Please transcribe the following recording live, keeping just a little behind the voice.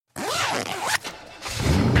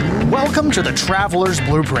Welcome to the Traveler's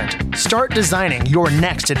Blueprint. Start designing your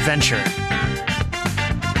next adventure.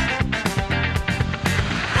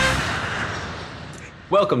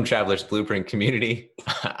 Welcome, Traveler's Blueprint community.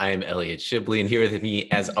 I am Elliot Shibley, and here with me,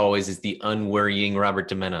 as always, is the unworrying Robert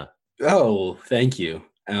DeMena. Oh, thank you.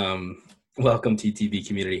 Welcome, TTB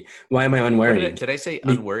community. Why am I unworrying? Did I say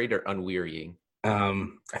unworried or unwearying? I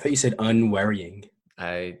thought you said unworrying.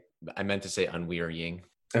 I meant to say unwearying.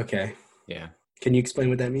 Okay. Yeah. Can you explain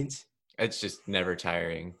what that means? It's just never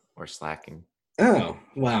tiring or slacking. Oh,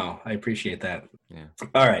 wow. I appreciate that. Yeah.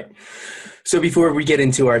 All right. So before we get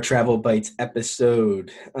into our Travel Bites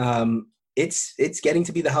episode, it's getting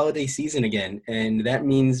to be the holiday season again, and that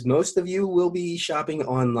means most of you will be shopping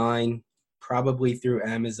online, probably through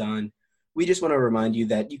Amazon. We just want to remind you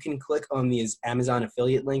that you can click on the Amazon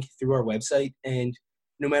affiliate link through our website, and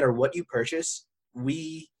no matter what you purchase,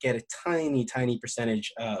 we get a tiny, tiny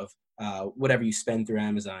percentage of whatever you spend through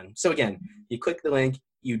Amazon. So again, you click the link,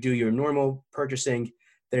 you do your normal purchasing,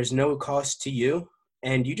 there's no cost to you,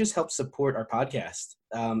 and you just help support our podcast.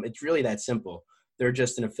 It's really that simple. They're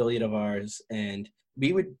just an affiliate of ours, and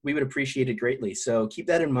we would appreciate it greatly. So keep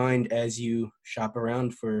that in mind as you shop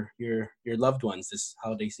around for your loved ones this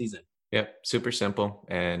holiday season. Yep, super simple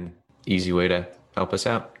and easy way to help us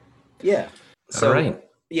out. Yeah. So, all right.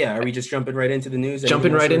 Yeah, are we just jumping right into the news?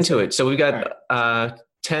 Jumping right into it. So we've got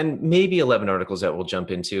 10, maybe 11 articles that we'll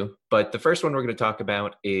jump into. But the first one we're going to talk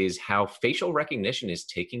about is how facial recognition is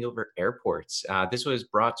taking over airports. This was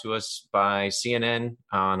brought to us by CNN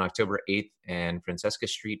on October 8th, and Francesca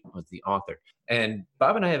Street was the author. And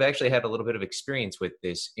Bob and I have actually had a little bit of experience with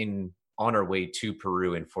this on our way to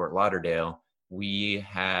Peru in Fort Lauderdale. We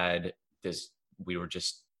were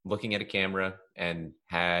just looking at a camera and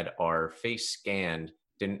had our face scanned.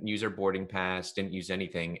 Didn't use our boarding pass, didn't use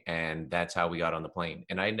anything, and that's how we got on the plane.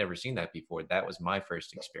 And I had never seen that before. That was my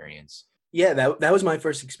first experience. Yeah, that was my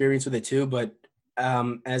first experience with it too. But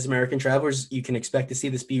as American travelers, you can expect to see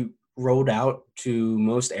this be rolled out to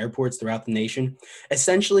most airports throughout the nation.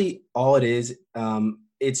 Essentially, all it is,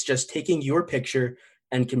 it's just taking your picture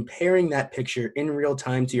and comparing that picture in real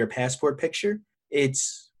time to your passport picture.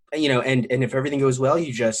 It's, and if everything goes well,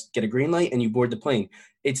 you just get a green light and you board the plane.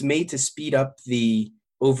 It's made to speed up the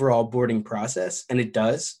overall boarding process, and it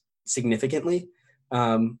does significantly.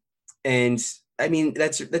 And I mean,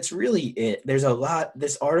 that's really it. There's a lot.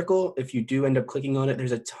 This article, if you do end up clicking on it,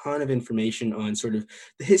 there's a ton of information on sort of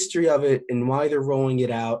the history of it and why they're rolling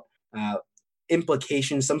it out,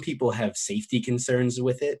 implications. Some people have safety concerns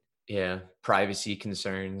with it. Yeah, privacy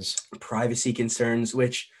concerns,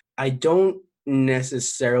 which I don't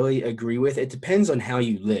necessarily agree with. It depends on how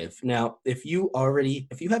you live. Now, if you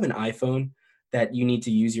have an iPhone that you need to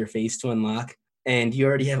use your face to unlock, and you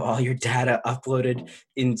already have all your data uploaded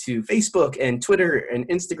into Facebook and Twitter and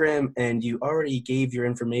Instagram, and you already gave your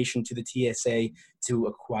information to the TSA to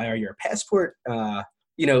acquire your passport,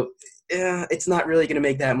 it's not really going to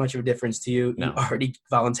make that much of a difference to you. No. You already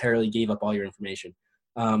voluntarily gave up all your information.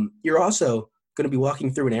 You're also going to be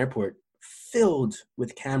walking through an airport filled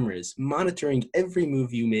with cameras monitoring every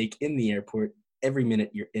move you make in the airport every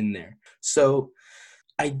minute you're in there. So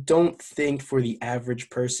I don't think for the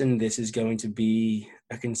average person this is going to be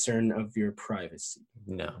a concern of your privacy.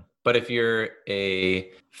 No. But if you're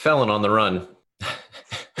a felon on the run.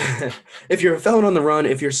 If you're a felon on the run,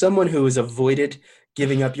 if you're someone who has avoided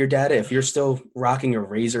giving up your data, if you're still rocking a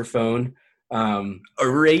Razr phone. A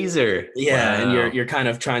Razr? Yeah, wow. And you're kind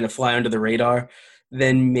of trying to fly under the radar,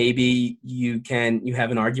 then maybe you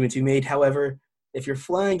have an argument to be made. However, if you're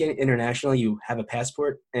flying internationally, you have a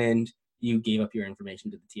passport and you gave up your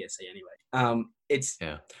information to the TSA anyway. It's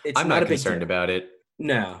I'm not concerned about it.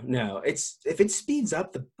 No. If it speeds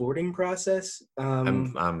up the boarding process,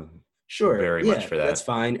 I'm sure, very much for that. That's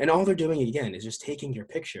fine. And all they're doing again is just taking your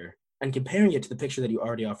picture and comparing it to the picture that you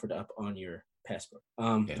already offered up on your passport.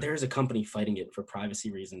 There is a company fighting it for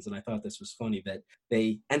privacy reasons, and I thought this was funny that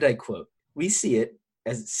and I quote, "We see it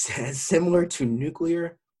as similar to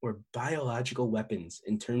nuclear or biological weapons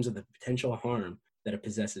in terms of the potential harm that it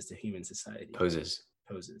possesses to human society." Poses.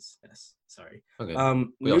 Yes. Sorry. Okay.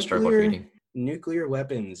 We all struggle reading. Nuclear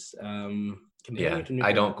weapons.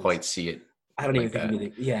 I don't quite see it. I don't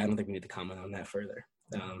think we need to comment on that further.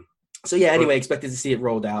 Anyway, expected to see it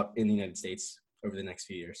rolled out in the United States over the next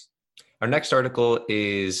few years. Our next article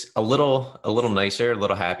is a little nicer, a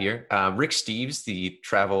little happier. Rick Steves, the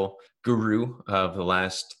travel guru of the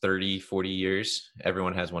last 30, 40 years,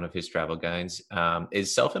 everyone has one of his travel guides,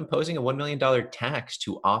 is self-imposing a $1 million tax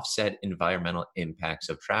to offset environmental impacts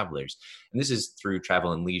of travelers. And this is through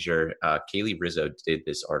Travel and Leisure. Kaylee Rizzo did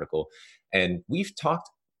this article. And we've talked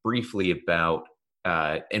briefly about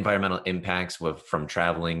environmental impacts from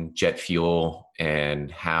traveling, jet fuel,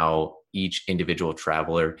 and how each individual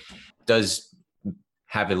traveler does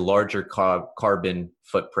have a larger carbon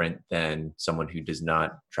footprint than someone who does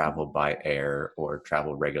not travel by air or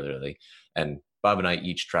travel regularly. And Bob and I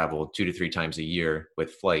each travel 2 to 3 times a year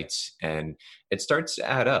with flights, and it starts to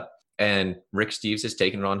add up. And Rick Steves has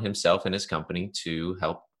taken it on himself and his company to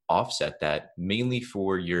help offset that, mainly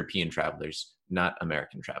for European travelers, not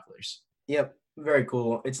American travelers. Yep, very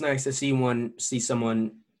cool. It's nice to see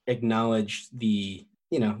someone acknowledge the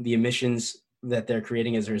emissions that they're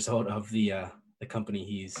creating as a result of the company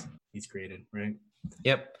he's created, right?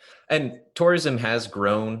 Yep. And tourism has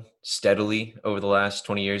grown steadily over the last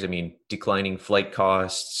 20 years. I mean, declining flight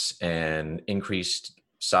costs and increased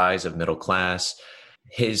size of middle class.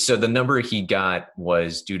 So the number he got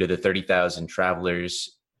was due to the 30,000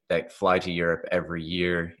 travelers that fly to Europe every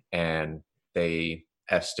year, and they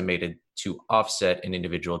estimated to offset an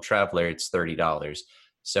individual traveler, it's $30.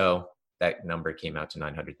 So that number came out to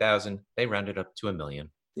 900,000. They rounded up to 1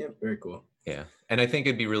 million. Yep, very cool. Yeah. And I think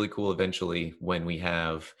it'd be really cool eventually when we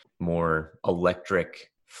have more electric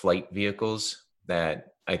flight vehicles,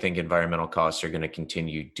 that I think environmental costs are going to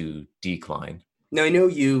continue to decline. Now, I know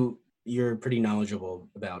you're pretty knowledgeable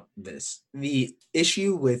about this. The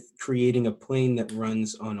issue with creating a plane that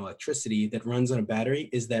runs on electricity, that runs on a battery,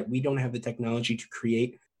 is that we don't have the technology to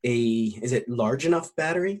create is it large enough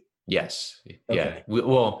battery? Yes. Okay.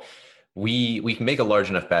 Yeah. We can make a large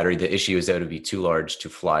enough battery. The issue is that it would be too large to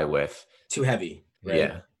fly with. Too heavy. Right?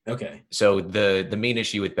 Yeah. Okay. So the main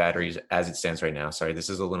issue with batteries as it stands right now, sorry, this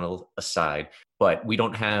is a little aside, but we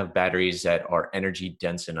don't have batteries that are energy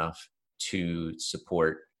dense enough to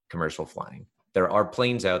support commercial flying. There are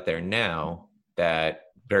planes out there now, that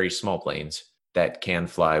very small planes that can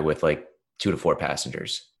fly with like 2 to 4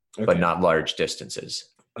 passengers, but not large distances.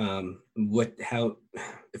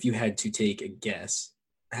 If you had to take a guess,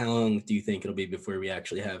 how long do you think it'll be before we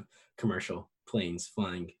actually have commercial planes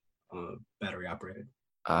flying battery operated?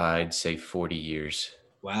 I'd say 40 years.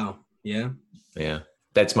 Wow. Yeah. Yeah.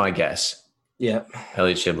 That's my guess. Yeah.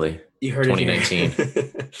 Elliot Shibley. You heard 2019.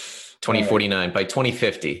 it. 2049. Right. By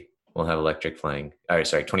 2050, we'll have electric flying.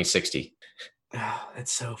 Sorry, 2060. Oh,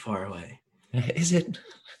 that's so far away. Is it?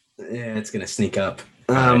 Yeah, it's going to sneak up.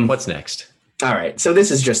 Right, what's next? All right. So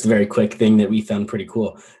this is just a very quick thing that we found pretty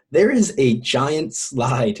cool. There is a giant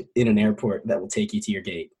slide in an airport that will take you to your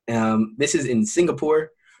gate. This is in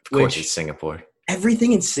Singapore. Of course, it's Singapore.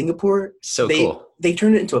 Everything in Singapore, cool. They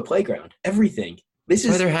turned it into a playground. Everything. That's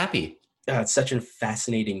why they're happy. It's such a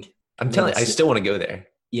fascinating. I'm telling you, I still want to go there.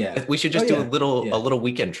 Yeah. We should just do a little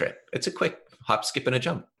weekend trip. It's a quick hop, skip, and a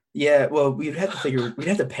jump. Yeah. Well, we'd have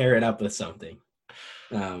to pair it up with something.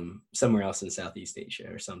 Somewhere else in Southeast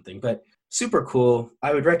Asia or something, but super cool.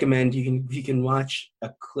 I would recommend you can watch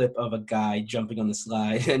a clip of a guy jumping on the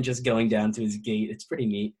slide and just going down to his gate. It's pretty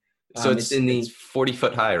neat. So it's 40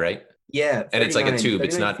 foot high, right? Yeah. And it's like a tube.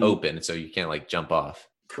 It's not feet. open, so you can't like jump off.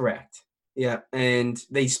 Correct. Yeah. And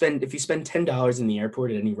if you spend $10 in the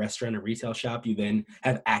airport at any restaurant or retail shop, you then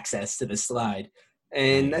have access to the slide.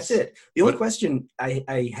 And Nice. That's it. The only question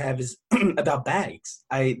I have is about bags.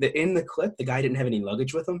 In the clip, the guy didn't have any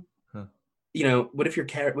luggage with him. Huh. What if you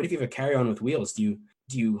have a carry-on with wheels? Do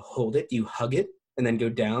you hold it? Do you hug it and then go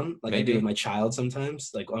down like I do with my child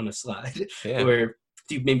sometimes, like on a slide? Yeah. Or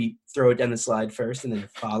do you maybe throw it down the slide first and then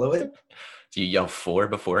follow it? Do you yell 4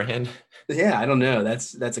 beforehand? Yeah, I don't know.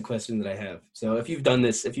 That's a question that I have. So if you've done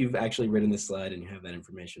this, if you've actually ridden this slide and you have that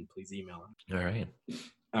information, please email them.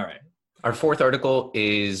 All right. Our fourth article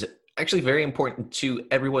is actually very important to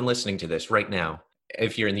everyone listening to this right now.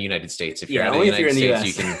 If you're in the United States, if you're out of the United States,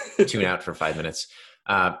 you can tune out for 5 minutes.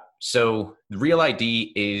 So the Real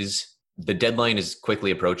ID the deadline is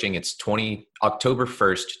quickly approaching. It's October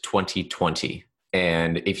 1st, 2020.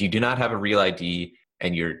 And if you do not have a Real ID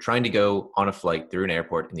and you're trying to go on a flight through an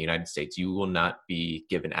airport in the United States, you will not be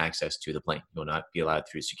given access to the plane. You will not be allowed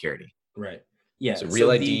through security. Right. Yeah. So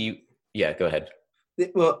Real ID, go ahead.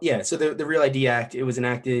 Well, yeah. So the Real ID Act, it was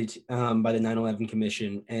enacted by the 9/11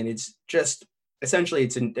 Commission, and it's just essentially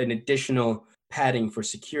it's an additional padding for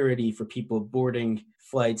security for people boarding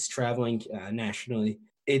flights, traveling nationally.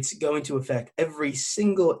 It's going to affect every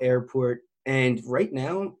single airport. And right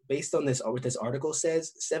now, based on what this article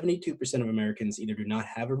says, 72% of Americans either do not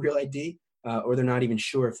have a Real ID or they're not even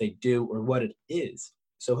sure if they do or what it is.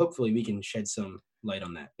 So hopefully we can shed some light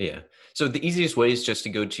on that. Yeah. So the easiest way is just to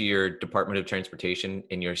go to your Department of Transportation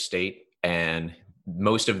in your state, and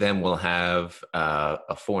most of them will have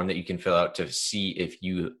a form that you can fill out to see if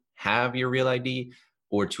you have your Real ID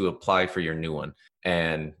or to apply for your new one.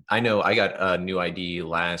 And I know I got a new ID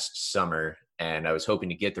last summer, and I was hoping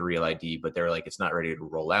to get the Real ID, but they're like, it's not ready to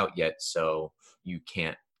roll out yet, so you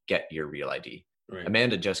can't get your Real ID. Right.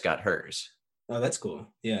 Amanda just got hers. Oh, that's cool.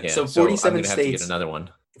 Yeah. Yeah, So so I'm 47 gonna have to get states. another one.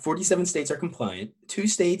 47 states are compliant. 2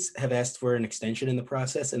 states have asked for an extension in the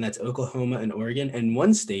process, and that's Oklahoma and Oregon. And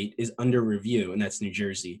 1 state is under review, and that's New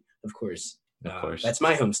Jersey, of course. Of course. That's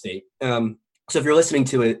my home state. So if you're listening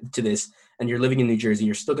to this and you're living in New Jersey,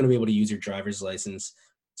 you're still going to be able to use your driver's license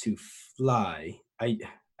to fly. I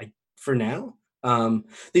for now. And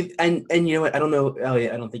you know what? I don't know.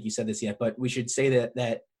 Elliot, I don't think you said this yet, but we should say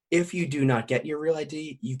that if you do not get your Real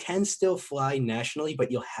ID, you can still fly nationally,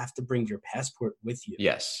 but you'll have to bring your passport with you.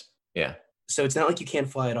 Yes. Yeah. So it's not like you can't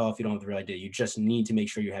fly at all if you don't have the Real ID. You just need to make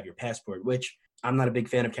sure you have your passport, which I'm not a big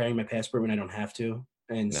fan of carrying my passport when I don't have to.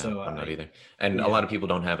 And No, so I'm not either. And a lot of people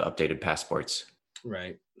don't have updated passports.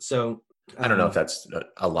 Right. So I don't know if that's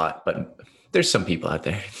a lot, but there's some people out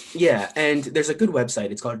there. Yeah. And there's a good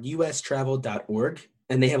website. It's called ustravel.org.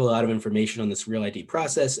 And they have a lot of information on this Real ID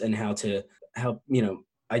process and how to help,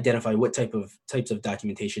 identify what types of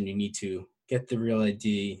documentation you need to get the Real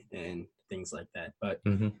ID and things like that. But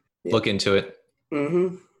Look into it.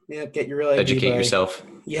 Yeah, get your Real ID. Educate yourself.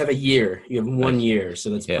 You have a year. You have 1 year, so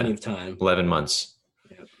that's plenty of time. 11 months.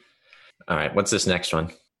 Yep. All right. What's this next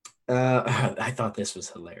one? I thought this was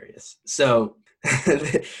hilarious. So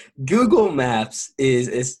Google Maps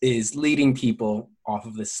is leading people off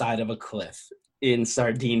of the side of a cliff in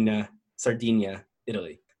Sardinia,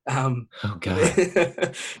 Italy. Oh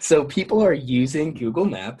God! So people are using Google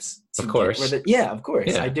Maps. Of course. Of course.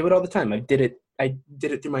 Yeah. I do it all the time. I did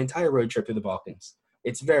it through my entire road trip through the Balkans.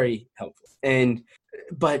 It's very helpful.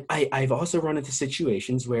 But I've also run into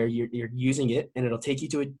situations where you're using it and it'll take you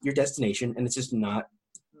to your destination and it's just not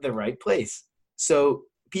the right place. So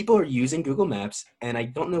people are using Google Maps and I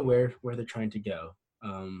don't know where they're trying to go.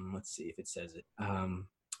 Let's see if it says it. I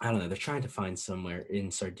don't know. They're trying to find somewhere in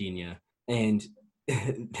Sardinia, and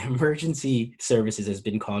emergency services has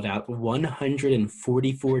been called out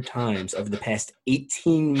 144 times over the past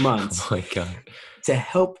 18 months. Oh my God. To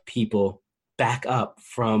help people back up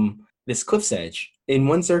from this cliff's edge. In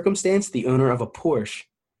one circumstance, the owner of a Porsche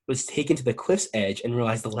was taken to the cliff's edge and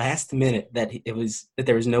realized the last minute that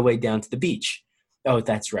there was no way down to the beach. Oh,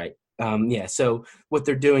 that's right. So what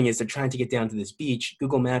they're doing is they're trying to get down to this beach.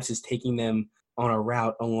 Google Maps is taking them on a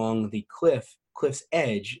route along the cliff's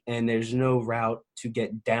edge, and there's no route to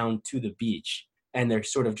get down to the beach, and they're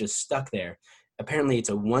sort of just stuck there. Apparently, it's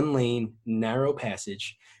a 1-lane, narrow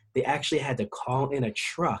passage. They actually had to call in a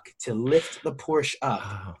truck to lift the Porsche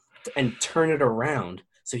up and turn it around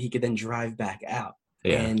so he could then drive back out.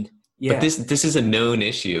 Yeah. But this is a known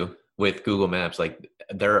issue with Google Maps. Like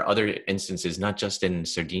there are other instances, not just in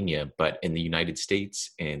Sardinia, but in the United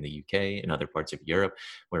States and the UK and other parts of Europe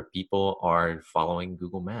where people are following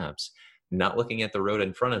Google Maps, not looking at the road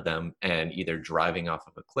in front of them and either driving off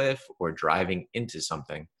of a cliff or driving into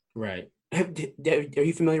something. Right. Are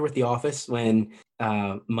you familiar with The Office when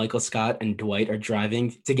Michael Scott and Dwight are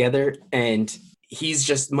driving together and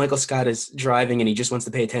Michael Scott is driving and he just wants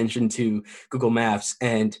to pay attention to Google Maps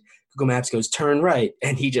and Google Maps goes turn right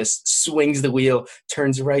and he just swings the wheel,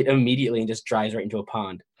 turns right immediately and just drives right into a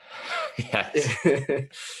pond. Yes.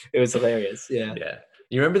 It was hilarious. Yeah. Yeah.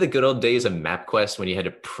 You remember the good old days of MapQuest when you had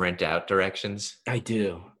to print out directions? I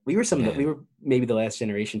do. We were maybe the last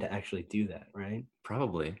generation to actually do that, right?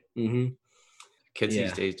 Probably. Mm-hmm. Kids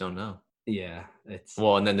these days don't know. Yeah.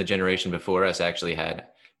 And then the generation before us actually had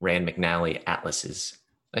Rand McNally atlases.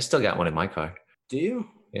 I still got one in my car. Do you?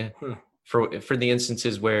 Yeah. Huh. For the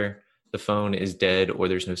instances where the phone is dead or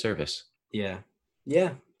there's no service. Yeah.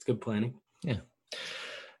 Yeah. It's good planning. Yeah.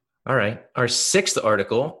 All right. Our 6th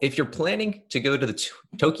article, if you're planning to go to the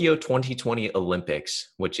Tokyo 2020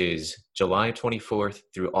 Olympics, which is July 24th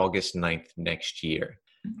through August 9th next year,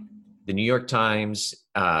 the New York Times,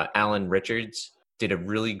 Alan Richards did a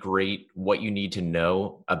really great what you need to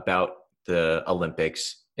know about the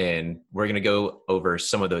Olympics. And we're going to go over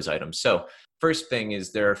some of those items. So first thing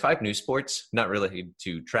is there are 5 new sports, not related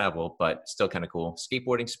to travel, but still kind of cool.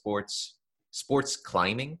 Skateboarding sports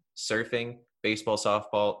climbing, surfing, baseball,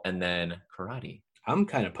 softball, and then karate. I'm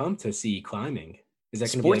kind of pumped to see climbing. Is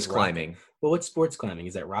that going to be sports climbing? Well, what's sports climbing?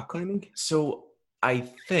 Is that rock climbing? So I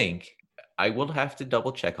think I will have to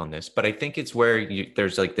double check on this, but I think it's where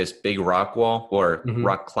there's like this big rock wall or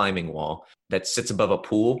rock climbing wall that sits above a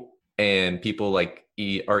pool, and people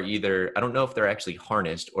are either, I don't know if they're actually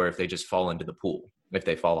harnessed or if they just fall into the pool if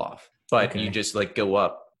they fall off, but you just go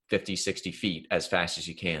up 50, 60 feet as fast as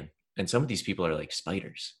you can. And some of these people are like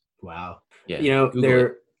spiders. Wow. Yeah.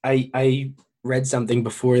 I read something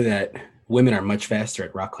before that women are much faster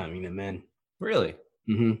at rock climbing than men. Really?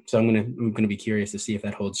 So I'm gonna be curious to see if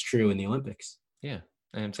that holds true in the Olympics. Yeah,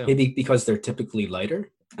 I am too. Maybe because they're typically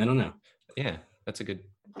lighter. I don't know. Yeah, that's a good.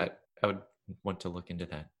 I would want to look into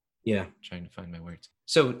that. Yeah. Trying to find my words.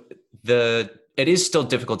 So it is still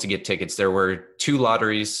difficult to get tickets. There were 2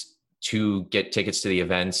 lotteries to get tickets to the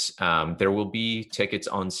events. There will be tickets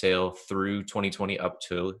on sale through 2020 up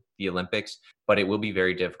to the Olympics, but it will be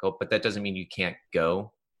very difficult. But that doesn't mean you can't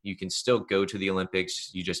go. You can still go to the Olympics.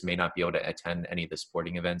 You just may not be able to attend any of the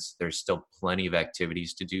sporting events. There's still plenty of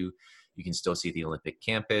activities to do. You can still see the Olympic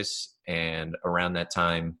campus. And around that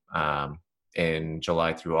time, in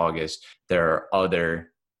July through August, there are other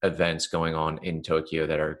events going on in Tokyo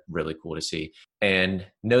that are really cool to see. And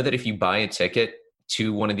know that if you buy a ticket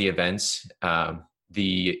to one of the events,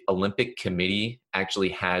 the Olympic Committee actually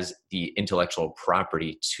has the intellectual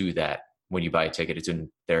property to that. When you buy a ticket, it's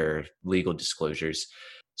in their legal disclosures.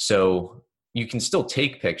 So you can still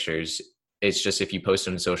take pictures. It's just if you post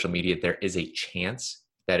it on social media, there is a chance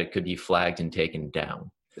that it could be flagged and taken down.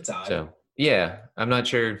 It's odd. So yeah, I'm not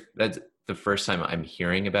sure. That's the first time I'm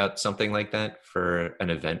hearing about something like that for an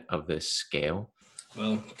event of this scale.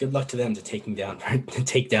 Well, good luck to them to take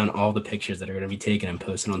down all the pictures that are going to be taken and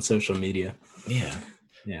posted on social media. Yeah.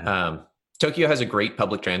 Tokyo has a great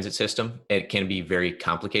public transit system. It can be very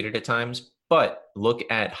complicated at times, but look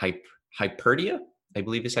at Hyperdia, I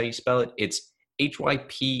believe is how you spell it. It's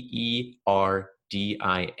Hyperdia, and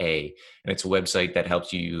it's a website that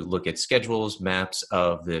helps you look at schedules, maps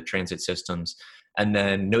of the transit systems. And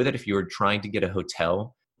then know that if you're trying to get a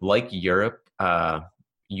hotel, like Europe,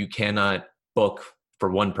 you cannot book for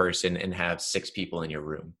one person and have 6 people in your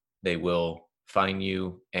room. They will fine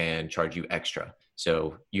you and charge you extra.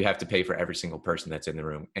 So you have to pay for every single person that's in the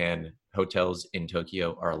room. And hotels in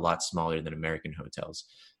Tokyo are a lot smaller than American hotels.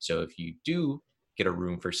 So if you do get a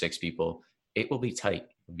room for 6 people, it will be tight.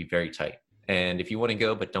 It will be very tight. And if you want to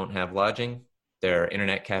go but don't have lodging, there are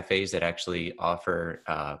internet cafes that actually offer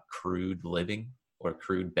crude living or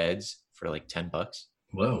crude beds for like $10.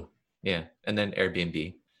 Whoa. Yeah. And then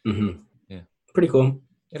Airbnb. Mm-hmm. Yeah. Pretty cool.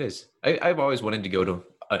 It is. I've always wanted to go to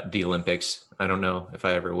the Olympics. I don't know if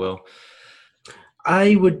I ever will.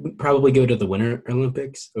 I would probably go to the Winter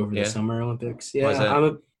Olympics over the Summer Olympics. Yeah.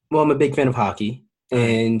 I'm a big fan of hockey,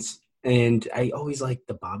 and I always like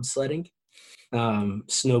the bobsledding,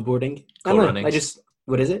 snowboarding. Cool Runnings.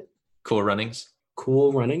 What is it? Cool Runnings.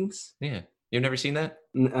 Cool Runnings. Yeah. You've never seen that?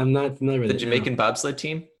 I'm not familiar with the Jamaican bobsled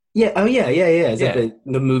team? Yeah. Oh, yeah. Is that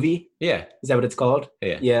the movie? Yeah. Is that what it's called?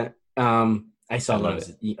 Yeah. Yeah. I saw it when I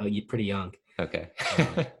was pretty young. Okay.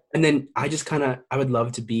 And then I would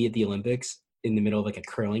love to be at the Olympics in the middle of like a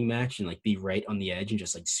curling match and like be right on the edge and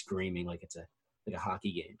just like screaming like it's a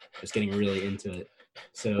hockey game, just getting really into it.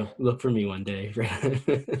 So look for me one day.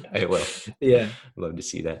 I will. Yeah. Love to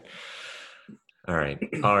see that. All right.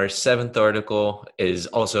 Our 7th article is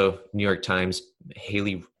also New York Times,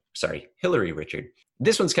 Hillary Richard.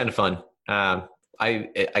 This one's kind of fun. I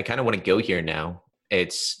kind of want to go here now.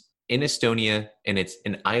 It's in Estonia and it's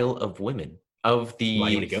an Isle of Women. Why do you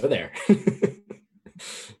want to go there?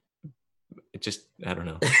 I don't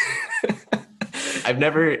know. I've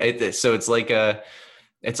never, so it's like a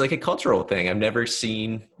cultural thing. I've never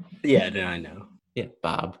seen. Yeah, no, I know. Yeah,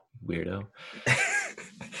 Bob, weirdo.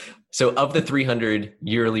 So of the 300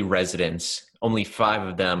 yearly residents, only 5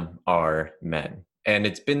 of them are men. And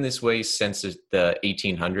it's been this way since the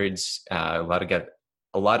 1800s. A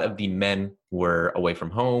lot of the men were away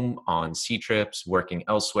from home on sea trips, working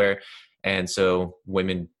elsewhere. And so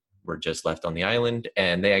women were just left on the island,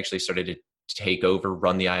 and they actually started to take over,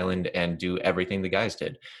 run the island, and do everything the guys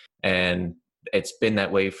did. And it's been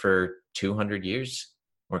that way for 200 years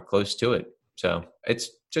or close to it. So it's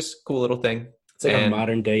just a cool little thing. It's like a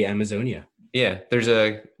modern day Amazonia. Yeah, there's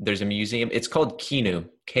a museum. It's called Kihnu,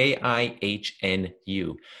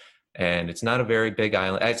 Kihnu. And it's not a very big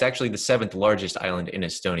island. It's actually the 7th largest island in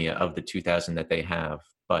Estonia of the 2,000 that they have,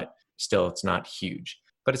 but still it's not huge.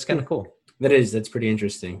 But it's kind of cool. That's pretty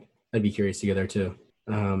interesting. I'd be curious to go there too.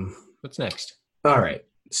 What's next? All right.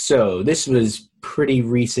 So this was pretty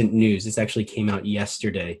recent news. This actually came out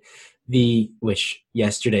yesterday. Which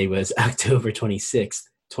yesterday was October 26th,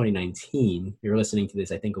 2019. You're listening to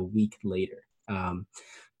this, I think, a week later.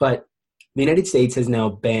 But the United States has now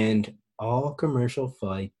banned all commercial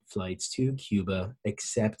flights to Cuba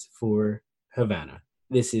except for Havana.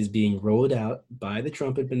 This is being rolled out by the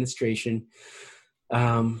Trump administration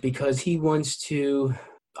because he wants to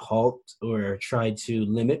halt or try to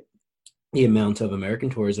limit the amount of American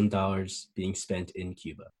tourism dollars being spent in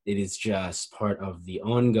Cuba. It is just part of the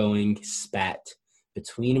ongoing spat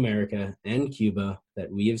between America and Cuba that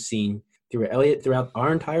we have seen throughout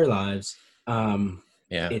our entire lives.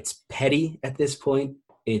 Yeah. It's petty at this point.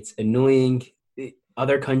 It's annoying.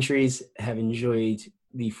 Other countries have enjoyed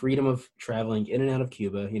the freedom of traveling in and out of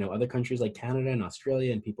Cuba. Other countries like Canada and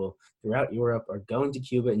Australia and people throughout Europe are going to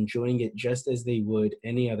Cuba, enjoying it just as they would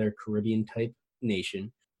any other Caribbean type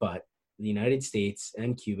nation. But the United States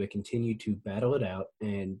and Cuba continue to battle it out.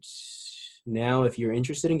 And now, if you're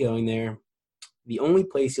interested in going there, the only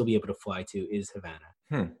place you'll be able to fly to is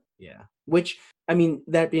Havana. Yeah. Which, I mean,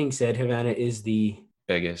 that being said, Havana is the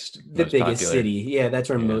biggest biggest popular city. Yeah, that's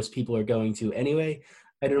where most people are going to anyway.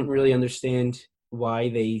 I don't really understand why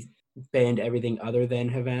they banned everything other than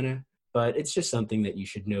Havana, but it's just something that you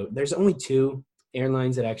should note. There's only 2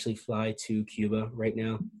 airlines that actually fly to Cuba right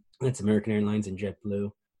now. That's American Airlines and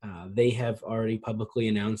JetBlue. They have already publicly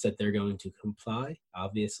announced that they're going to comply,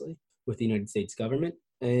 obviously, with the United States government.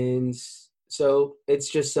 And so it's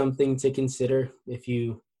just something to consider if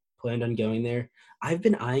you planned on going there. I've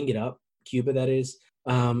been eyeing it up, Cuba that is,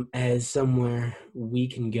 as somewhere we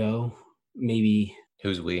can go. Maybe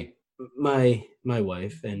who's we? My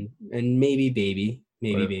wife and maybe baby.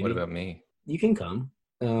 What about me? You can come.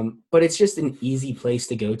 But it's just an easy place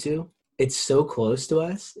to go to. It's so close to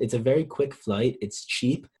us. It's a very quick flight. It's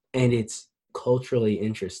cheap and it's culturally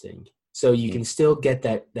interesting. So you can still get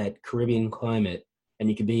that Caribbean climate, and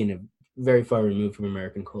you can be in a very far removed from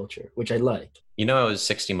American culture, which I like. I was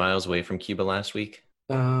 60 miles away from Cuba last week.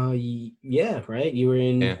 Yeah, right. You were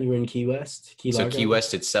in Key West. So Key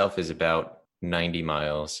West itself is about 90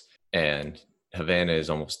 miles, and Havana is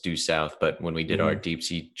almost due south. But when we did our deep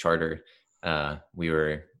sea charter, we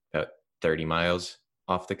were about 30 miles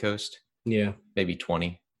off the coast. Yeah, maybe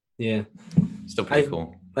 20. Yeah, still pretty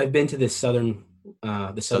cool. I've been to the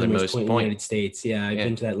southernmost point in the United States. Yeah, I've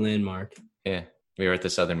been to that landmark. Yeah, we were at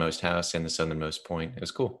the southernmost house and the southernmost point. It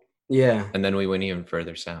was cool. Yeah, and then we went even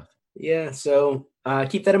further south. Yeah, so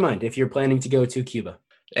keep that in mind if you're planning to go to Cuba.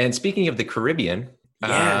 And speaking of the Caribbean,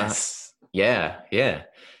 yes, yeah.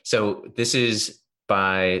 So this is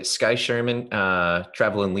by Sky Sherman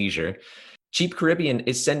Travel and Leisure. Cheap Caribbean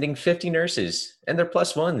is sending 50 nurses and their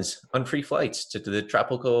plus ones on free flights to the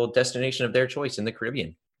tropical destination of their choice in the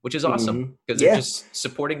Caribbean, which is awesome because they're just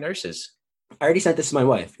supporting nurses. I already sent this to my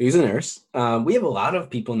wife, who's a nurse. We have a lot of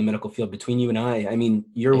people in the medical field between you and I. I mean,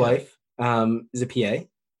 your wife is a PA.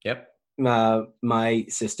 Yep. My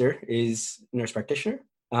sister is a nurse practitioner.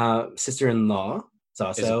 Sister-in-law is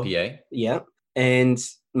also is a PA. Yeah. And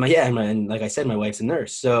and like I said, my wife's a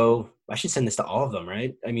nurse. So I should send this to all of them,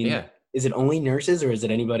 right? I mean, is it only nurses or is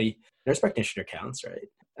it anybody? Nurse practitioner counts, right?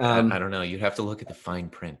 I don't know. You'd have to look at the fine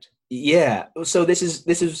print. Yeah. So this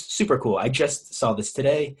is super cool. I just saw this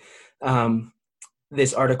today.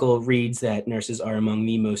 This article reads that nurses are among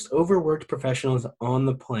the most overworked professionals on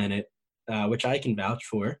the planet, which I can vouch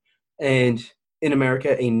for. And in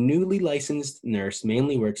America, a newly licensed nurse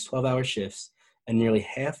mainly works 12-hour shifts and nearly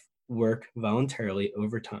half work voluntarily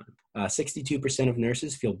overtime. 62% of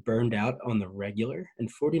nurses feel burned out on the regular, and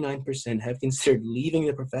 49% have considered leaving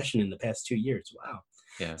the profession in the past 2 years. Wow.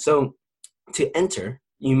 Yeah. So to enter,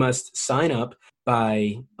 you must sign up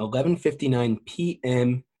by 11:59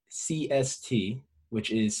 p.m. CST, which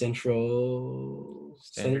is Central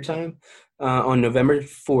Standard Time, on November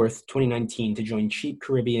 4th, 2019, to join Cheap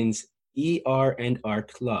Caribbean's ER&R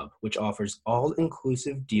Club, which offers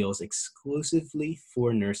all-inclusive deals exclusively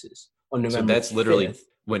for nurses. On November so that's literally 5th,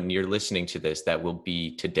 when you're listening to this. That will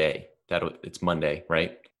be today. It's Monday,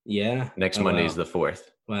 right? Yeah. Next Monday is the 4th.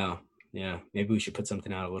 Wow. Yeah. Maybe we should put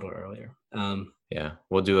something out a little earlier. Yeah,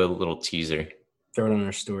 we'll do a little teaser. Throw it on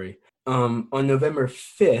our story. On November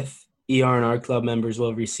 5th, ER&R Club members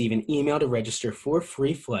will receive an email to register for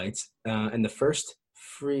free flights, and the first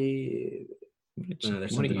free...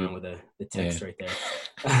 there's something wrong with the text right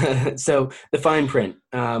there. So the fine print.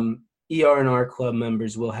 ER&R Club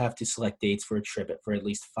members will have to select dates for a trip for at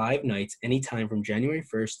least 5 nights, anytime from January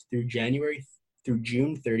 1st through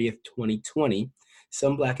June 30th, 2020.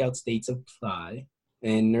 Some blackout dates apply,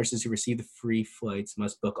 and nurses who receive the free flights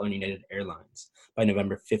must book on United Airlines by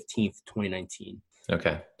November 15th, 2019.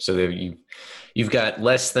 Okay. So you've got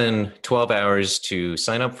less than 12 hours to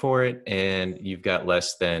sign up for it, and you've got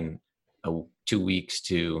less than 2 weeks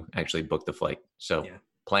to actually book the flight. So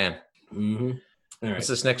plan. Mm-hmm. All right. What's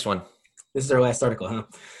this next one? This is our last article, huh?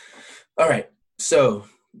 All right. So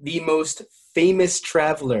the most famous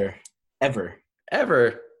traveler ever.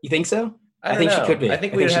 You think so? I think she could be. I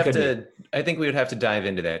think we would have to dive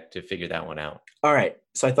into that to figure that one out. All right.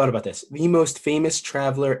 So I thought about this. The most famous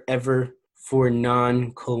traveler ever for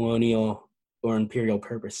non-colonial or imperial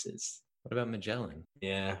purposes. What about Magellan?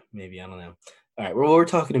 Yeah, maybe. I don't know. All right. Well, we're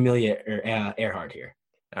talking Amelia Earhart here.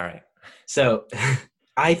 All right. So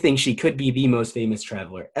I think she could be the most famous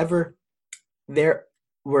traveler ever. There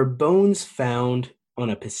were bones found on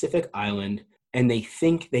a Pacific island, and they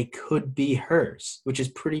think they could be hers, which is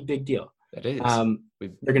pretty big deal. That is.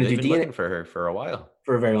 They're going to do been DNA looking for her for a while.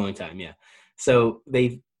 For a very long time, yeah. So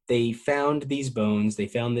they found these bones, they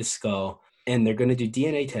found this skull, and they're going to do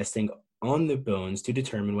DNA testing on the bones to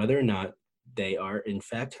determine whether or not they are in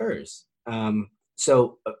fact hers.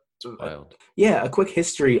 Wild. Yeah, a quick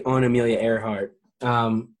history on Amelia Earhart.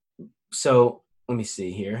 So let me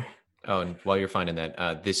see here. Oh, and while you're finding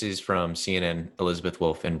that, this is from CNN, Elizabeth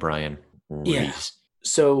Wolfe and Brian Rees. Yeah.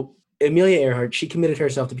 So Amelia Earhart, she committed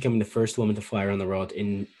herself to becoming the first woman to fly around the world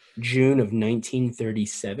in June of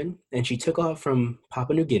 1937, and she took off from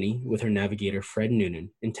Papua New Guinea with her navigator Fred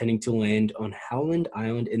Noonan, intending to land on Howland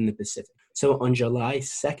Island in the Pacific. So on July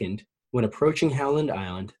 2nd, when approaching Howland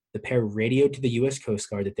Island, the pair radioed to the U.S. Coast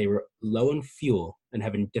Guard that they were low on fuel and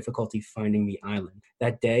having difficulty finding the island.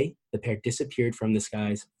 That day, the pair disappeared from the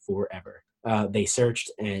skies forever. They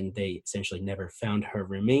searched, and they essentially never found her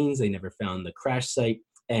remains. They never found the crash site,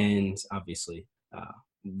 and obviously,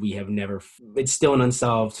 we have never. It's still an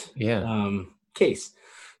unsolved case.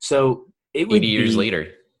 So it would 80 years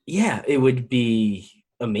later. Yeah, it would be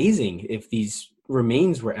amazing if these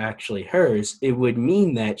remains were actually hers. It would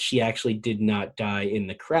mean that she actually did not die in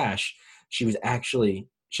the crash. She actually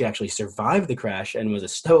survived the crash and was a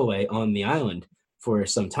stowaway on the island for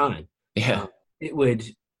some time. Yeah, it would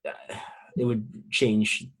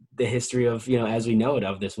change the history of, as we know it,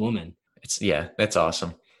 of this woman. That's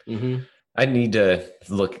awesome. Mm-hmm. I need to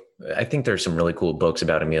look. I think there's some really cool books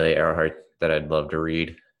about Amelia Earhart that I'd love to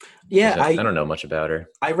read. Yeah, I don't know much about her.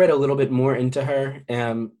 I read a little bit more into her.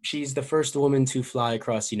 She's the first woman to fly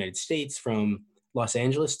across the United States from Los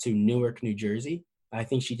Angeles to Newark, New Jersey. I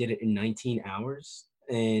think she did it in 19 hours.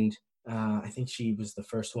 And I think she was the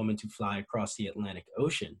first woman to fly across the Atlantic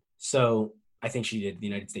Ocean. So I think she did the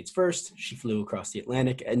United States first. She flew across the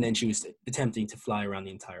Atlantic, and then she was attempting to fly around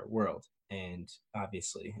the entire world. And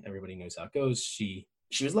obviously, everybody knows how it goes. She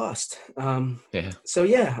was lost. So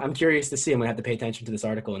yeah, I'm curious to see. I'm gonna have to pay attention to this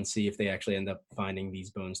article and see if they actually end up finding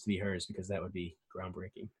these bones to be hers, because that would be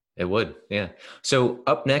groundbreaking. It would, yeah. So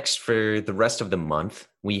up next for the rest of the month,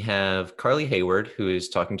 we have Carly Hayward, who is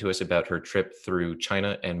talking to us about her trip through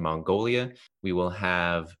China and Mongolia. We will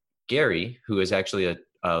have Gary, who is actually a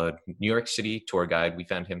New York City tour guide. We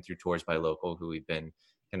found him through Tours by Local, who we've been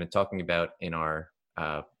kind of talking about in our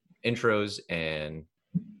intros and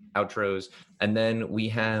outros. And then we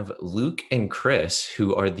have Luke and Chris,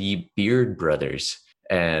 who are the Beard Brothers,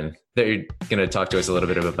 and they're going to talk to us a little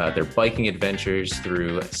bit about their biking adventures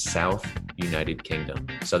through Southern United Kingdom.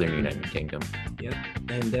 Yep.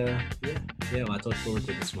 And lots to look forward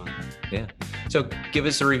to this month. Yeah. So give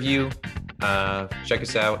us a review. Check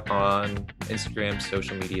us out on Instagram,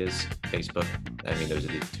 social medias, Facebook. I mean, those are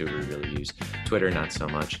the two we really use. Twitter, not so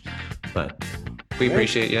much. But we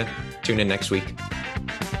appreciate you. Tune in next week.